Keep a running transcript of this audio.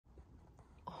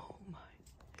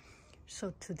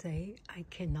So today I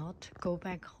cannot go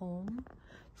back home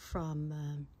from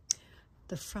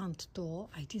the front door.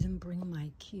 I didn't bring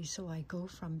my key, so I go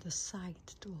from the side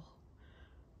door.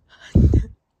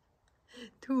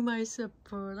 To my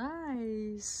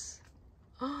surprise,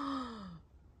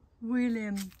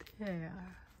 William pear.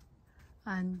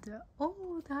 And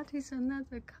oh, that is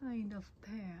another kind of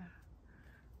pear.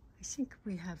 I think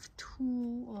we have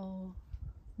 2 or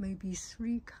maybe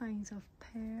 3 kinds of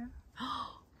pear.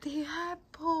 The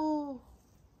apple!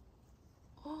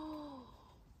 Oh,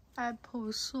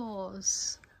 apple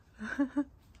sauce.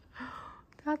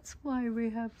 That's why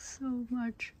we have so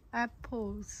much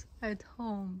apples at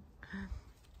home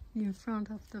in front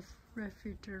of the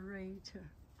refrigerator.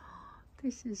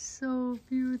 This is so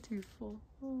beautiful.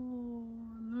 Oh,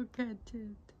 look at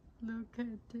it. Look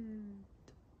at it.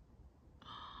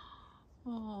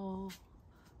 Oh.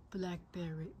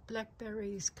 Blackberry.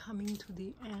 Blackberry is coming to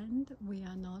the end. We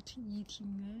are not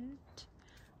eating it.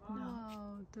 Wow,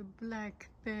 no, the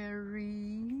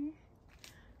blackberry.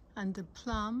 And the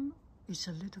plum is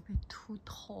a little bit too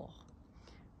tall.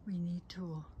 We need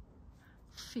to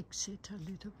fix it a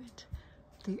little bit.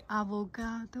 The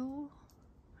avocado,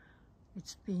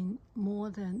 it's been more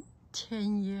than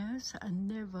 10 years and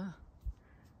never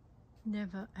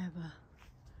ever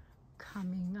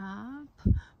coming up.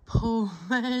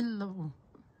 Pomelo.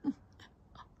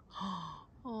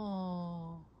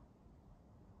 Oh,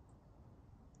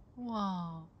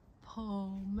 wow,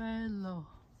 pomelo.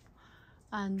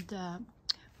 And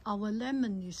our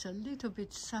lemon is a little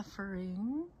bit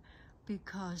suffering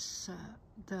because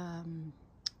the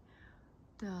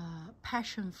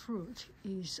passion fruit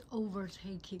is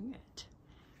overtaking it.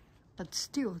 But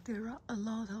still, there are a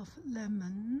lot of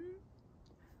lemon.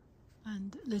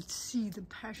 And let's see the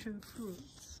passion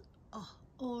fruits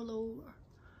all over.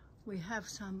 We have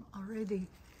some already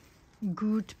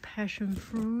good passion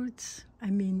fruits. I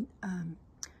mean,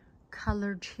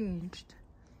 color changed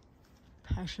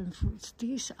passion fruits.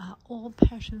 These are all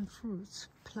passion fruits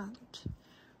plant.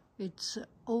 It's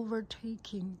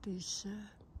overtaking this,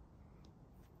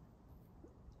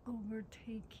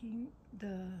 overtaking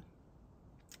the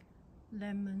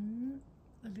lemon,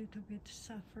 a little bit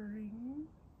suffering.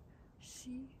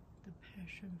 See the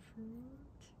passion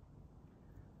fruit?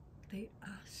 They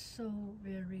are so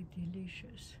very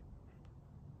delicious.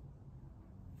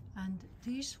 And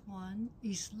this one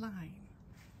is lime.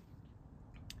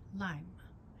 Lime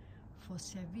for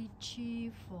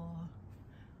ceviche, for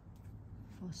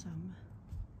some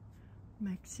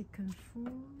Mexican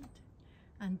food.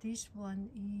 And this one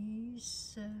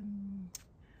is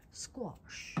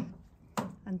squash.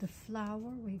 And the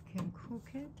flour, we can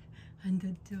cook it. And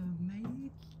the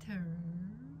tomato,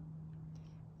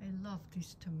 I love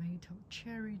this tomato.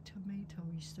 Cherry tomato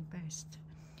is the best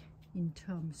in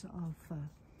terms of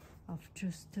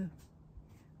just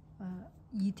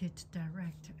eat it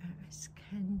direct as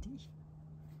candy.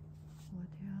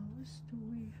 What else do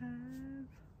we have?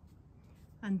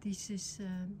 And this is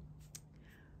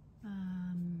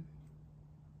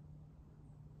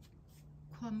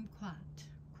kumquat.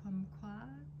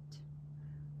 Kumquat,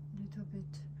 little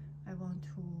bit. I want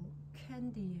to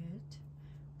candy it,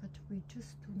 but we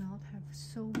just do not have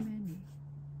so many.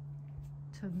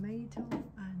 Tomato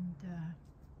and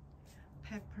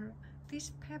pepper.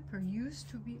 This pepper used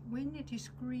to be, when it is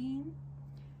green,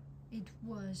 it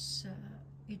was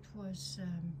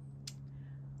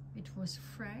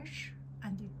fresh,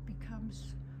 and it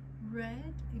becomes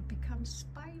red. It becomes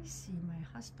spicy. My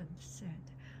husband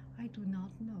said, I do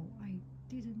not know. I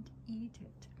didn't eat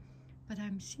it. But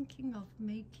I'm thinking of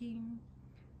making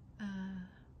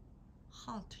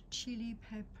hot chili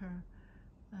pepper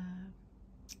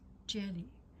jelly,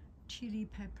 chili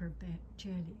pepper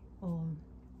jelly, or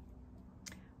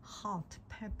hot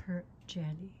pepper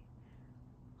jelly,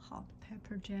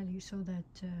 so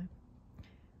that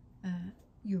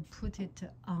you put it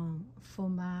on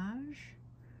fromage,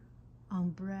 on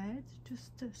bread,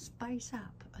 just spice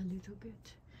up a little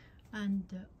bit. And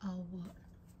our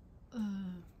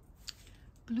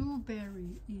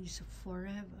blueberry is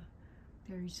forever.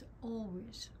 There is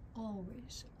always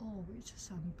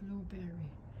some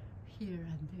blueberry here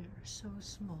and there, so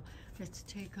small. Let's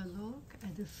take a look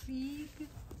at the fig.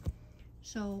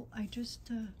 So I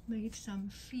just made some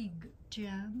fig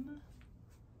jam,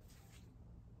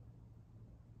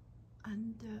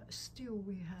 and still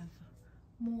we have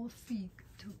more fig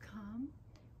to come.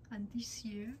 And this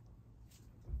year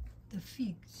the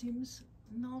fig seems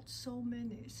not so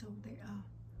many, so they are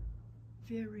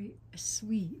very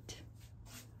sweet.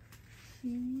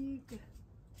 Fig.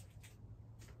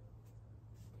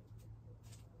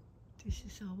 This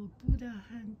is our Buddha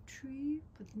hand tree,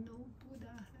 but no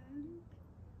Buddha hand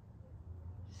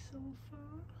so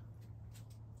far.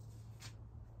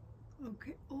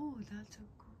 Okay, oh, that's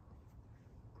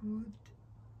a good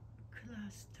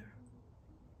cluster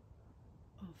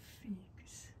of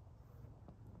figs.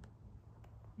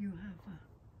 You have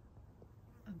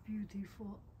a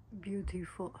beautiful,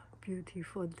 beautiful,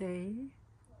 beautiful day.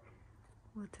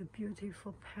 What a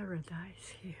beautiful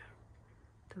paradise here.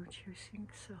 Don't you think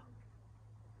so?